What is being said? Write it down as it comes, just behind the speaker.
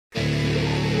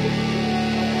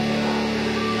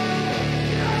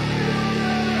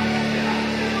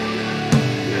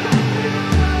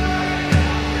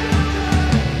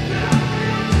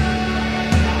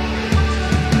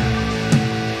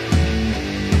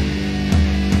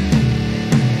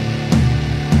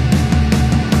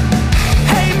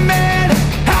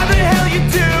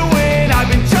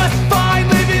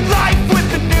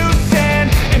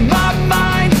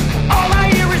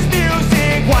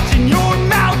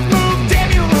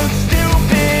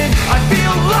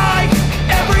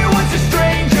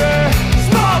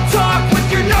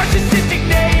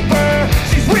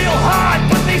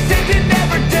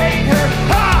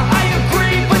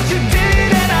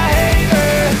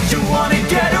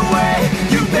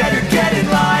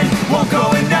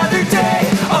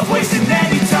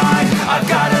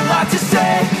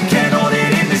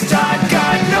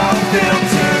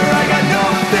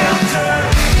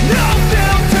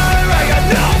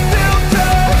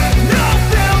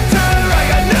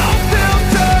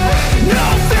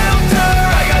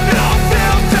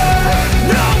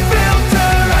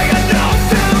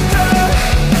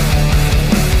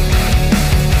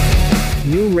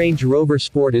Range Rover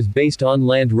Sport is based on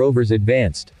Land Rover's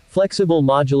advanced, flexible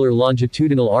modular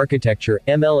longitudinal architecture,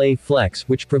 MLA-Flex,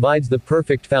 which provides the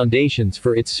perfect foundations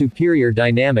for its superior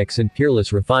dynamics and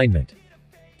peerless refinement.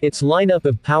 Its lineup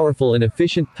of powerful and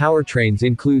efficient powertrains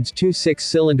includes two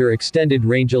 6-cylinder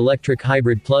extended-range electric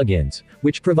hybrid plug-ins,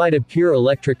 which provide a pure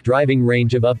electric driving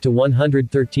range of up to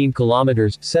 113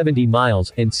 kilometers (70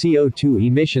 miles) and CO2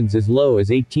 emissions as low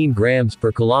as 18 grams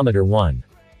per kilometer.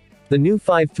 The new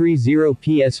 530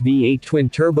 PS V8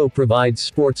 twin-turbo provides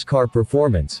sports car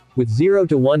performance, with 0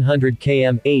 to 100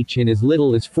 km/h in as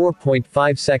little as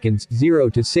 4.5 seconds, 0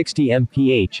 to 60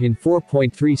 mph in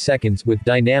 4.3 seconds with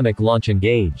dynamic launch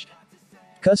engaged.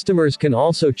 Customers can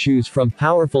also choose from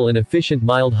powerful and efficient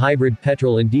mild hybrid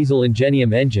petrol and diesel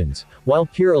Ingenium engines, while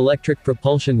pure electric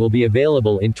propulsion will be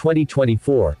available in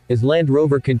 2024, as Land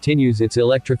Rover continues its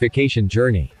electrification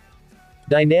journey.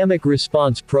 Dynamic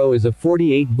Response Pro is a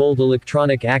 48-volt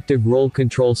electronic active roll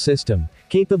control system,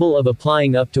 capable of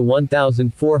applying up to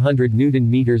 1,400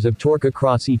 Nm of torque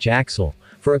across each axle,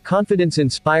 for a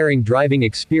confidence-inspiring driving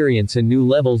experience and new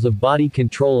levels of body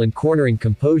control and cornering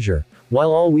composure,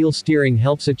 while all-wheel steering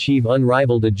helps achieve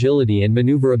unrivaled agility and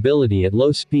maneuverability at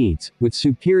low speeds, with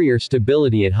superior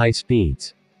stability at high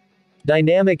speeds.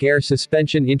 Dynamic air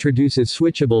suspension introduces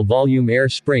switchable volume air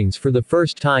springs for the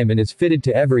first time and is fitted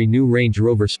to every new Range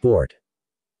Rover Sport.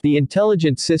 The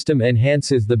intelligent system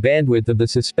enhances the bandwidth of the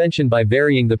suspension by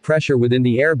varying the pressure within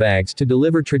the airbags to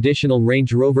deliver traditional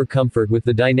Range Rover comfort with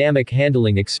the dynamic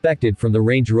handling expected from the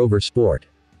Range Rover Sport.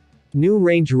 New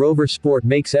Range Rover Sport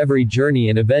makes every journey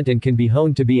an event and can be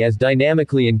honed to be as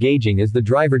dynamically engaging as the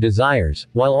driver desires,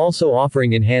 while also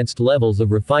offering enhanced levels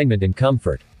of refinement and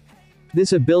comfort.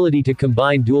 This ability to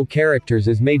combine dual characters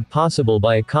is made possible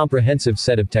by a comprehensive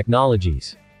set of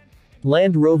technologies.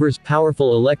 Land Rover's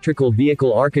powerful electrical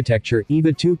vehicle architecture,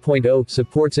 EVA 2.0,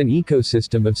 supports an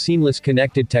ecosystem of seamless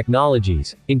connected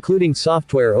technologies, including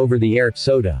software over-the-air,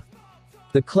 SOTA.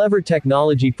 The clever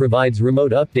technology provides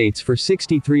remote updates for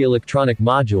 63 electronic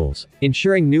modules,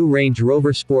 ensuring new Range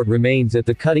Rover Sport remains at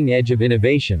the cutting edge of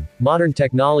innovation, modern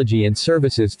technology and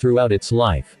services throughout its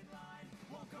life.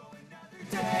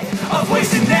 Of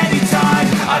wasting any time,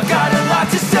 I've got a lot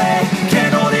to say.